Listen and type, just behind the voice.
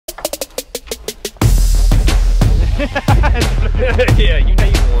Yeah, you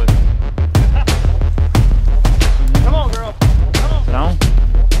need one. Come on, girl. Come on. Is it on?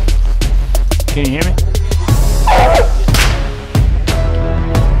 Can you hear me?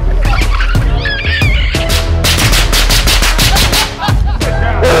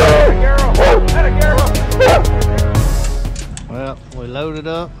 Well, we loaded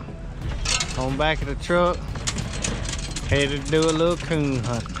up on back of the truck, headed to do a little coon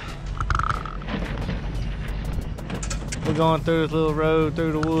hunt. We're going through this little road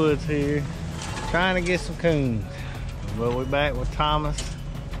through the woods here, trying to get some coons. But we're back with Thomas,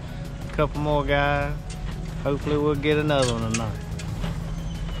 a couple more guys. Hopefully we'll get another one tonight.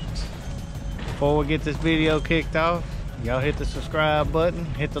 Before we get this video kicked off, y'all hit the subscribe button,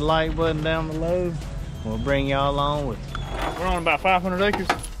 hit the like button down below. We'll bring y'all along with us. We're on about 500 acres.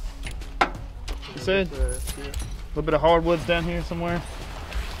 You said? A little bit of hardwoods down here somewhere.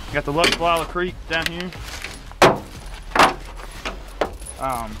 Got the Beulah Creek down here.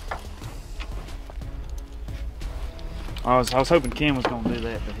 I was hoping Ken was gonna do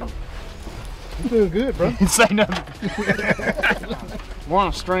that, but You're doing good, bro. he didn't say nothing. We're on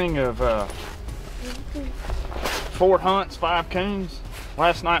a string of 4 hunts, 5 coons.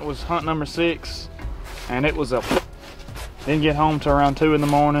 Last night was hunt number 6, and it was a. Didn't get home till around 2 in the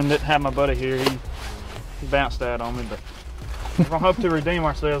morning. Didn't have my buddy here. He bounced out on me, but we're gonna hope to redeem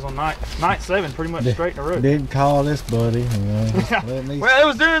ourselves on night 7, pretty much straight in a row. Didn't call this buddy. You know, Well, it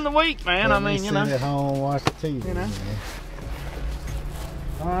was during the week, man. I mean, you know. Sit at home, watch the TV. You know.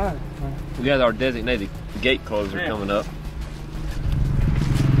 All right. We got our designated gate closer coming up.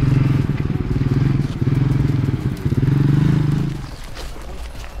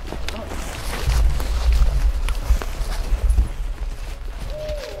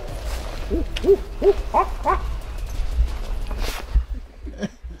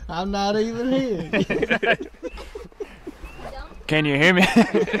 I'm not even here. Can you hear me?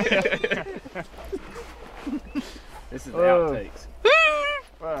 This is the outtakes.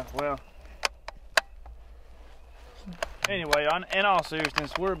 Well. Anyway, in all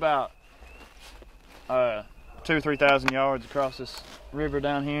seriousness, we're about 2,000 or 3,000 yards across this river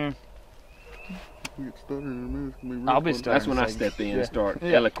down here. I'll be stuttering. That's when I step in and start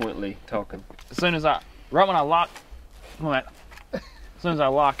eloquently talking. As soon as right when I lock, as soon as I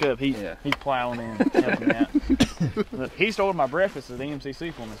lock up, he's plowing in, helping me out. Look, he stole my breakfast at the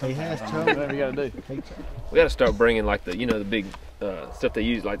MCC for me. He has trouble. Whatever you gotta do. We got to start bringing like the the big stuff they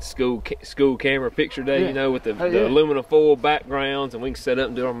use, like the school camera picture day, you know, with the aluminum foil backgrounds, and we can set up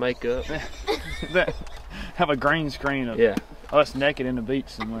and do our makeup. Have a green screen of us naked in the beach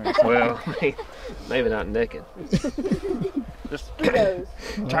somewhere. Well, maybe not naked. Just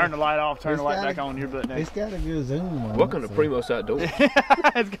turn the light off, turn the light back on, your butt naked. It's got a good zoom on Welcome it, to Primos Outdoors.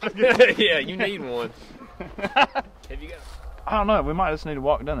 It's got a good Yeah, you need one. Have you got? I don't know. We might just need to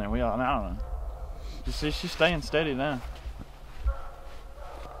walk down there. I don't know. She's staying steady now.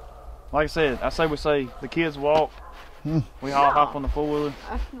 Like I said, we say the kids walk. We all hop on the 4-wheeler.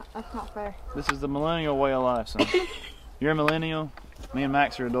 That's not fair. This is the millennial way of life, son. You're a millennial. Me and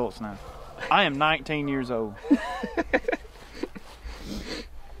Max are adults now. I am 19 years old.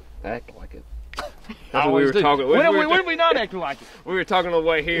 Act like it. That's what we were talking. When have we not acted like it? We were talking on the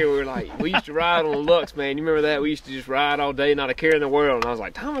way here. We were like, we used to ride on the Lux, man. You remember that? We used to just ride all day, not a care in the world. And I was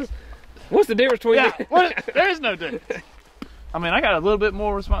like, Thomas, what's the difference between there is no difference. I mean, I got a little bit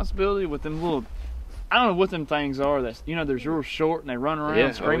more responsibility with them little. I don't know what them things are. That's there's real short and they run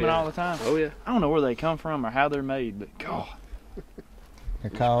around screaming all the time. Oh yeah. I don't know where they come from or how they're made, but God.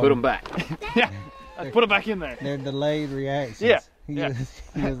 Put them back. Put them back in there. They're delayed reactions. He was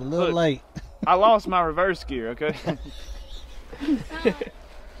a little late. I lost my reverse gear, okay?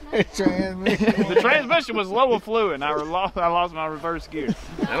 The transmission was low of fluid and I lost my reverse gear.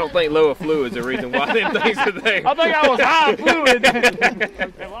 I don't think low of fluid's the reason why them things are there. I think I was high of fluid.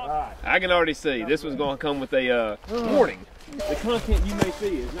 I can already see this was going to come with a warning. The content you may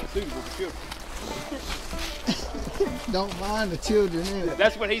see is not suitable for children. Don't mind the children in it.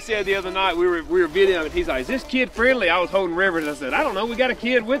 That's what he said the other night. We were videoing it. He's like, "Is this kid friendly?" I was holding Rivers. I said, "I don't know. We are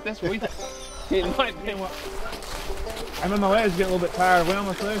what we." It might be. I know my legs get a little bit tired. We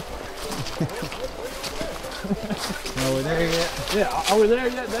almost there. Are we there yet? Yeah, are we there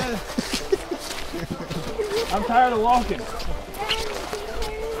yet, Dad? I'm tired of walking.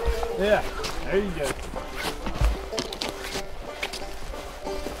 Yeah, there you go.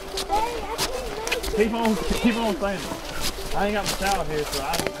 Keep on saying it. I ain't got my towel here, so I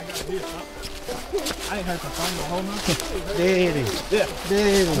gotta do something. I ain't heard my phone the whole night. Daddy. Yeah.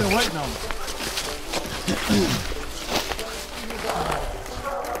 Daddy. I've been waiting on it.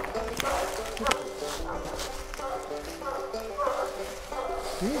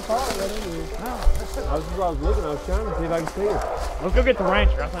 part what it is. I was looking, I was trying to see if I could see her. Let's go get the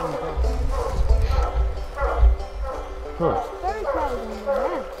rancher. I think we can. Huh. Very proud of him,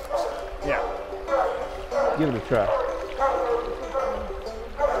 Yeah. Give it a try.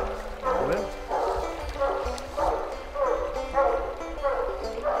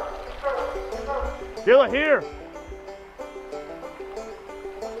 Beulah, here.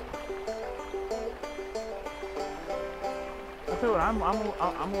 I tell you what, I'm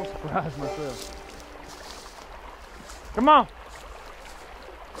gonna surprise myself. Come on.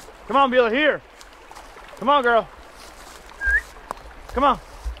 Come on, Beulah, here. Come on, girl. Come on.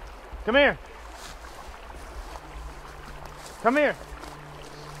 Come here. Come here.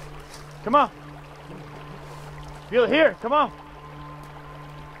 Come on. Beulah, here. Come on.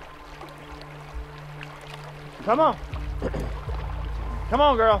 Come on. Come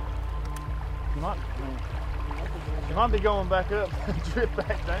on, girl. You might be going back up and drip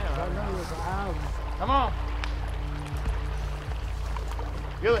back down. Come on.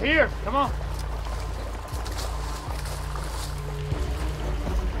 Beulah, here. Come on.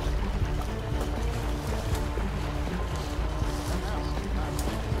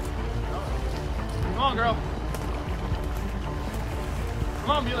 Come on, girl. Come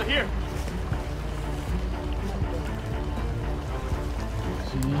on, Beulah, here.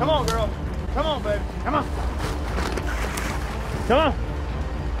 Come on, girl. Come on, baby. Come on. Come on.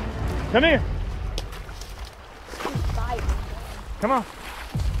 Come here. Come on.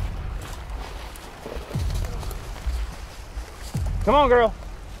 Come on, girl.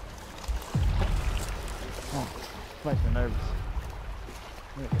 Oh, makes me nervous.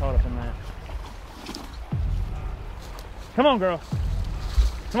 I get caught up in that. Come on, girl.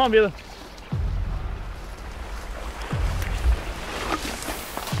 Come on, Beulah.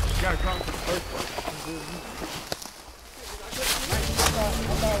 You gotta come to the first one.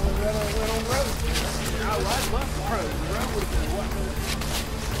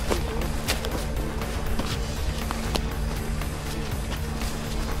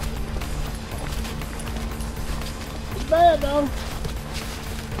 It's bad though.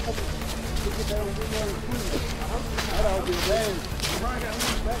 That ought to be bad.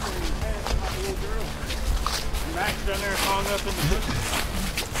 Max down there hung up in the bushes.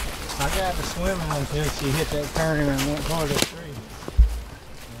 I got to swimming until she hit that turn and went toward the tree.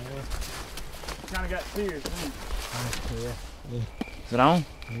 Kind of got tears. Yeah. Is it on?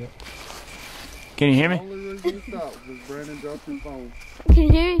 Yep. Can you hear The me? only reason he stopped was Brandon dropped his phone. Can you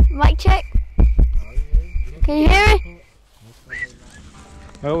hear me? Mic check. Can you hear me?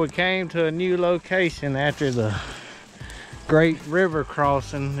 Well, we came to a new location after the great river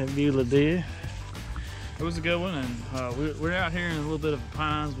crossing that Beulah did. It was a good one, and we're out here in a little bit of the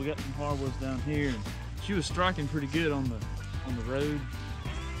pines. We got some hardwoods down here, and she was striking pretty good on the road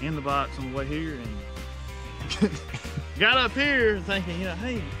and the box on the way here, and got up here thinking, you know,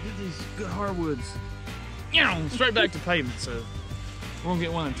 hey, get these good hardwoods, you know, straight back to pavement. So we're gonna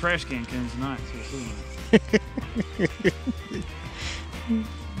get one of them trash can coons tonight. So we'll see.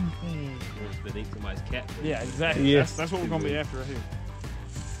 It's been eating somebody's cat food. Yeah, exactly. Yeah. That's what we're gonna be after right here.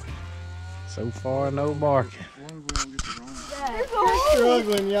 So far, no barking.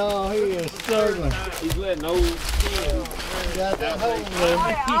 Struggling, y'all. He is struggling. He's letting old skin. Got that hole there.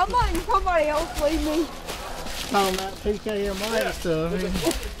 I'm letting somebody else leave me. Talking about PKMI stuff.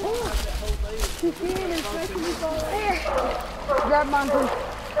 Here. Grab mine, please.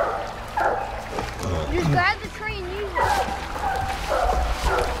 Just grab the tree and use it.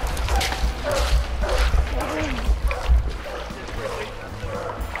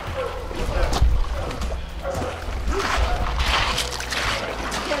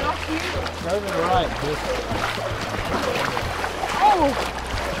 Go to the right. Oh!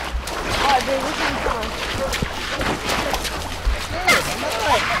 Alright, dude, this one's fine.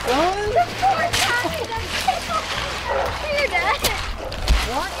 Here, Dad.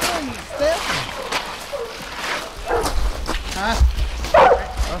 What are you stepping? Huh?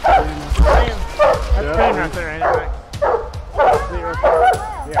 That's Coon right there, ain't it? Right? I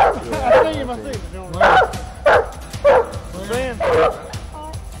see him. I see him. Ben.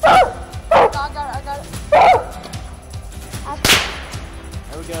 I got it.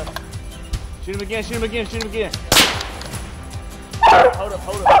 There we go. Shoot him again, shoot him again, shoot him again. Hold up.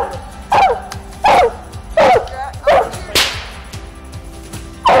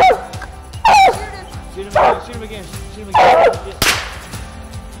 Shoot him again.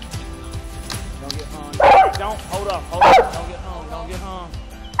 Don't get hung. Don't, hold up. Don't get hung.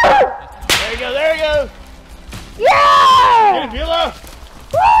 There you go. Yeah! Get him, Beulah.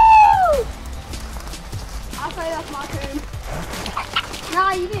 Woo! I say that's my coon.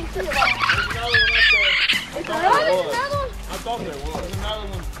 Nah, you didn't thought there was. There's another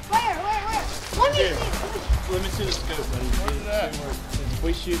one. Where? Let me see. Let me see the scope, buddy. If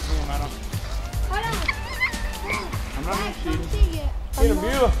we shoot him, I don't. Hold on. I'm not gonna shoot him. Get Get him,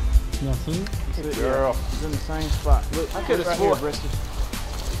 Beulah. Y'all see it? Good girl. He's in the same spot. Look, I could have swore.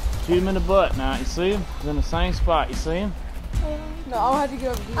 Shoot him in the butt now. You see him? He's in the same spot. You see him? No, I'll have to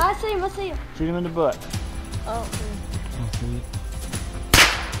go over here. I see him. Shoot him in the butt. Oh, Y'all see it?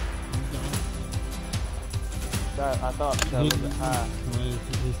 I thought that was a bit high.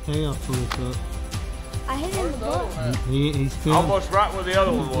 His tail pushed up. I hit him in the butt. He's still, Almost right where the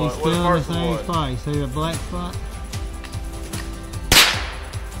other one was. he's still in the same spot. You see the black spot?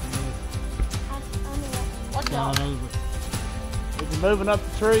 Shot over. Is he moving up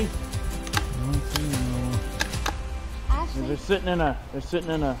the tree? I don't see him no more. I see. They're sitting in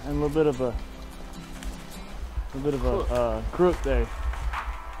a little bit of a crook there.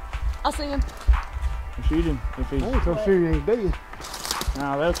 I see him. Shoot him if he's. I'm so sure you ain't dead.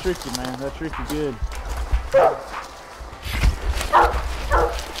 Nah, they'll trick you, man. They'll trick you good.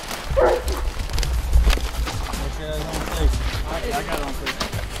 I got it on tape.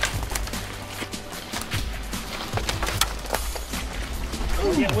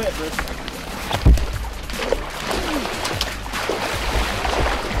 Don't get wet, bro.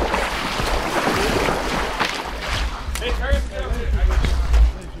 Hey, hurry up, get over here.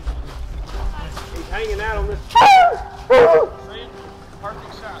 He's hanging out on this. See it?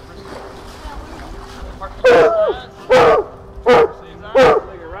 Perfect shot, bro. Perfect shot. See his eyes?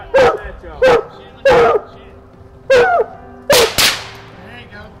 Looking right down at y'all. Shoot him in the head. Shoot him. There you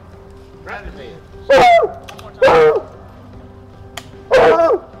go. Right in the head. One more time.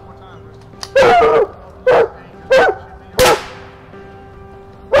 One more time, bro.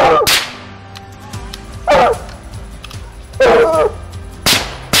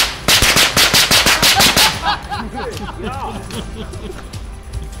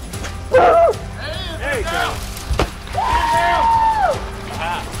 There you go.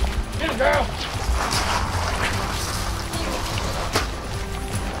 Get him, girl.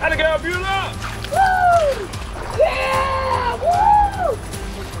 How'd it go, Beulah? Woo! Yeah! Woo!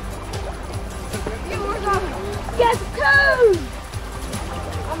 Yes, Coon!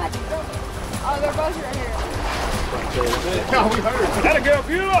 I'm at the door. Oh, they're both right here. No, we heard. How'd it go,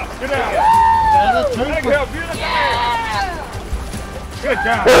 Beulah? Get down. That's How'd it go, Beulah? Yeah! Good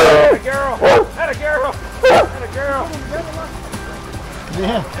job. Had a girl. Had a girl. Had a girl.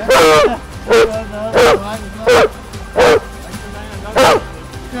 Yeah.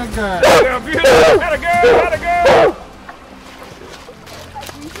 Good girl. Had a girl, Beulah. Had a girl. Had a girl.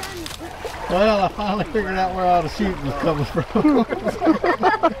 Well, I finally figured out where all the shooting was coming from.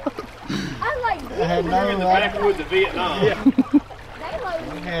 I like this. I had no idea. Backwoods of Vietnam. Yeah. They like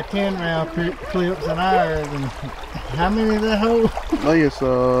We had 10 round clips and ours, and how many of that hold? I think it's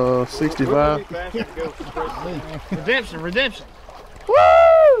 65. Redemption. Woo!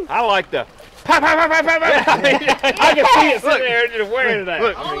 I like the. Pop, pop, pop, pop, pop. I can see it sitting there just wearing that.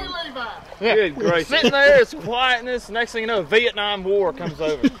 Look. Good gracious. Sitting there, it's quietness. Next thing you know, Vietnam War comes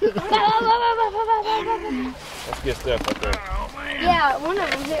over. That's good stuff right there. Yeah, one of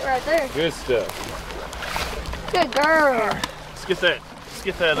them hit right there. Good stuff. Good girl. Let's get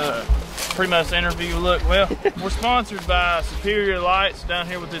that pre-most interview look. Well, we're sponsored by Superior Lights down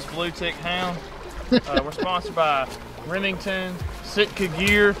here with this blue tick hound. We're sponsored by Remington, Sitka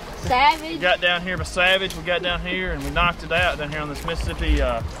Gear. We Savage. got down here by Savage. We got down here and we knocked it out down here on this Mississippi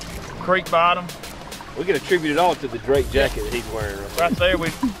creek bottom. We can attribute it all to the Drake jacket that he's wearing Right there, we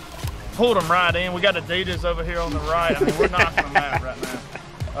pulled them right in. We got Adidas over here on the right. I mean, we're knocking them out right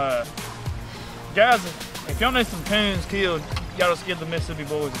now. Guys, if y'all need some coons killed, y'all just give the Mississippi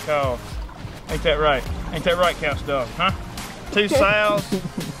boys a call. Ain't that right? Ain't that right, Couch Dog? Huh? 2 sows,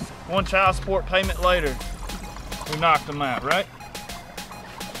 1 child support payment later. We knocked them out, right?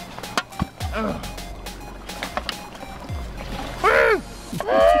 Woo!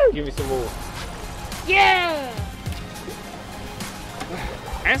 Give me some more. Yeah!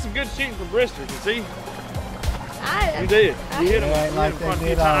 And some good shooting from Bristol, you see? I You did. You hit them. Yeah, like they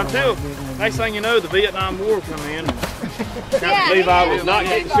did all Until of them. next thing you know, the Vietnam War come in. And Yeah, Levi was not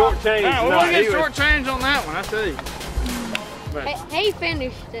getting shortchanged. Nah, we tonight. won't get He was- short change on that one, I tell you. But He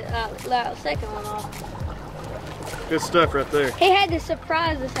finished it, the second one off. good stuff right there. He had to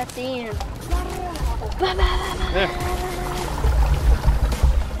surprise us at the end. Yeah.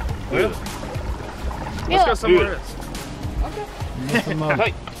 Well, let's go Yeah. somewhere else. Get some more.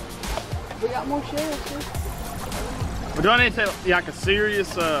 Hey, We got more shells too. well, do I need to tell like a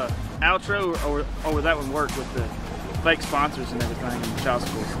serious outro, or would that one work with the fake sponsors and everything and child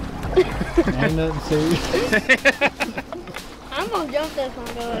support? Ain't nothing serious. I'm gonna jump this one,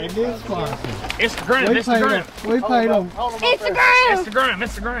 They guys. did sponsor. Instagram, We Instagram. paid them. Instagram!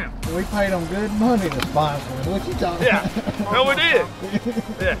 Instagram. We paid them good money to sponsor. What you talking Yeah. about? No, we did.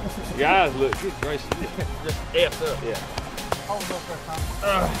 Yeah. Guys, look, good gracious. Just F'd up. Yeah.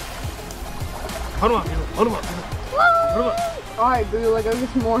 Hold on, hold on. All right, Beulah, go get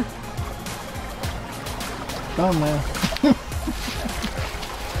some more. Come man.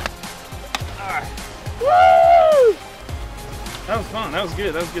 Woo! That was fun. That was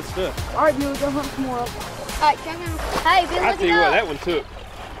good. That was good stuff. All right, Beulah, go hunt some more up. Alright, come on. Hey, be I looking tell you what, up. that one took.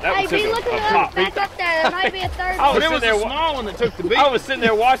 That Hey, one took be looking a up. pop. Back up there. There might be a third I one. was It was sitting there. the small one that took the beat. I was sitting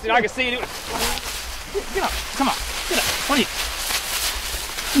there watching. I could see it. Get up. Come on. Get up. What are you?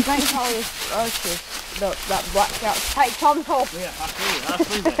 Thanks all this that blacked out. Hey, Thomas Hole. Yeah, I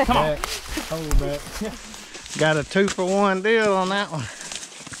see that. Come on. Hold back. Got a 2-for-1 deal on that one.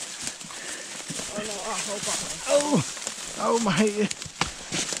 Oh my head.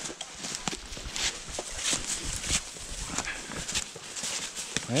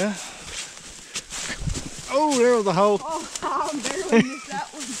 Yeah. Oh, there was a hole. Oh, I barely missed that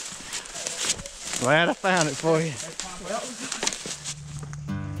one. Glad I found it for you.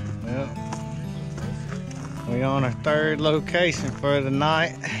 Well, we on our third location for the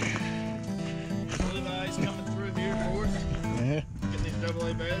night. Levi's coming through here for us. Yeah. Getting these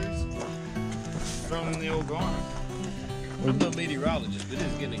AA batteries. Throw them in the old garner. I'm no meteorologist, but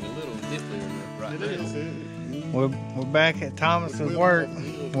it's getting a little nipply right now. We're back at Thomas's work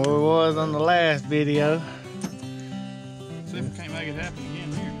where we was on the last video. See if we can't make it happen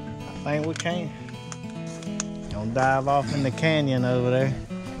again here. I think we can. Gonna dive off in the canyon over there.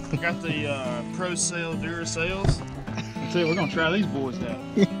 We got the Pro Cell Duracells. I tell you, we're gonna try these boys out.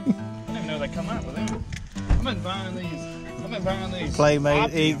 I didn't even know they come out with them. I've been buying these. Playmate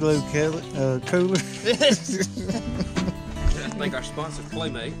Options. igloo cooler. I think our sponsor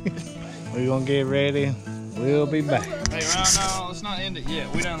Playmate. We're gonna get ready. We'll be back. Hey, no, let's not end it yet.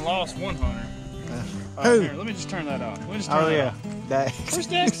 We done lost one hunter. Who? Here, let me just turn that off. Let me just turn Oh that yeah, off. that. Where's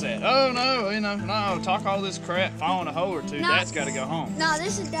Dax at? Oh no, no, talk all this crap, fall in a hole or two. No. Dax gotta go home. No,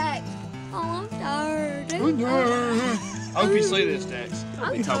 this is Dax. Oh, I'm tired. I hope you see this, Dax.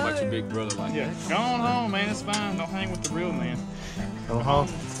 Don't be talking about your big brother like Yeah, that. go on home, man. It's fine. Don't hang with the real man. Go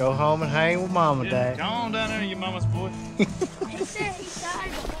home and hang with Mama, Yeah, Dad. go on down there, you mama's boy. He said he's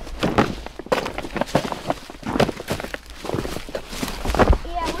tired.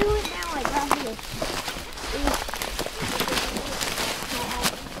 Yeah, we went down like right here.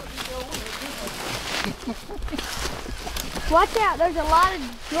 Watch out, there's a lot of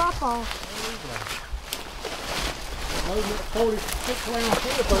drop off. 46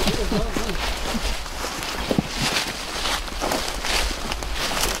 round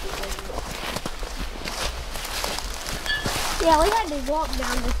Yeah, we had to walk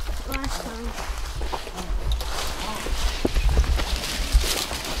down this last time.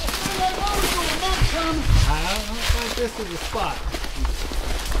 I don't think this is a spot.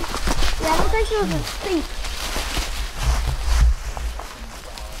 Yeah, I don't think it was a steep.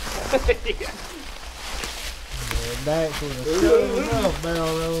 Back with a shove enough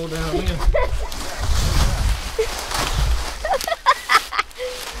barrel roll down here.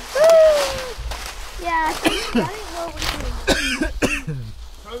 Yeah, I think what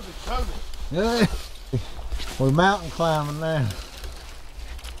we Yeah. We're mountain climbing now.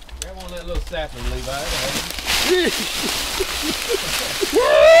 Grab on that little sapling, Levi.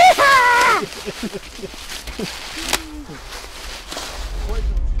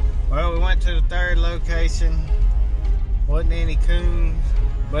 Well, we went to the third location. Wasn't any coons,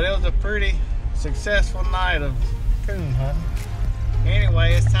 but it was a pretty successful night of coon hunting.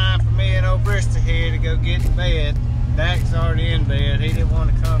 Anyway, it's time for me and old Bristol here to go get in bed. Dak's already in bed. He didn't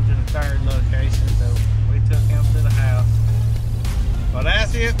want to come to the third location, so we took him to the house. Well,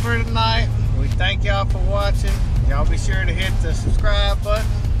 that's it for tonight. We thank y'all for watching. Y'all be sure to hit the subscribe button.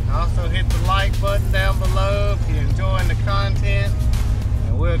 Also hit the like button down below if you're enjoying the content.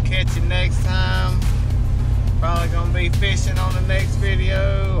 And we'll catch you next time. Probably gonna be fishing on the next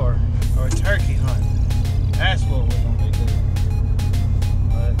video or turkey hunting. That's what we're gonna do.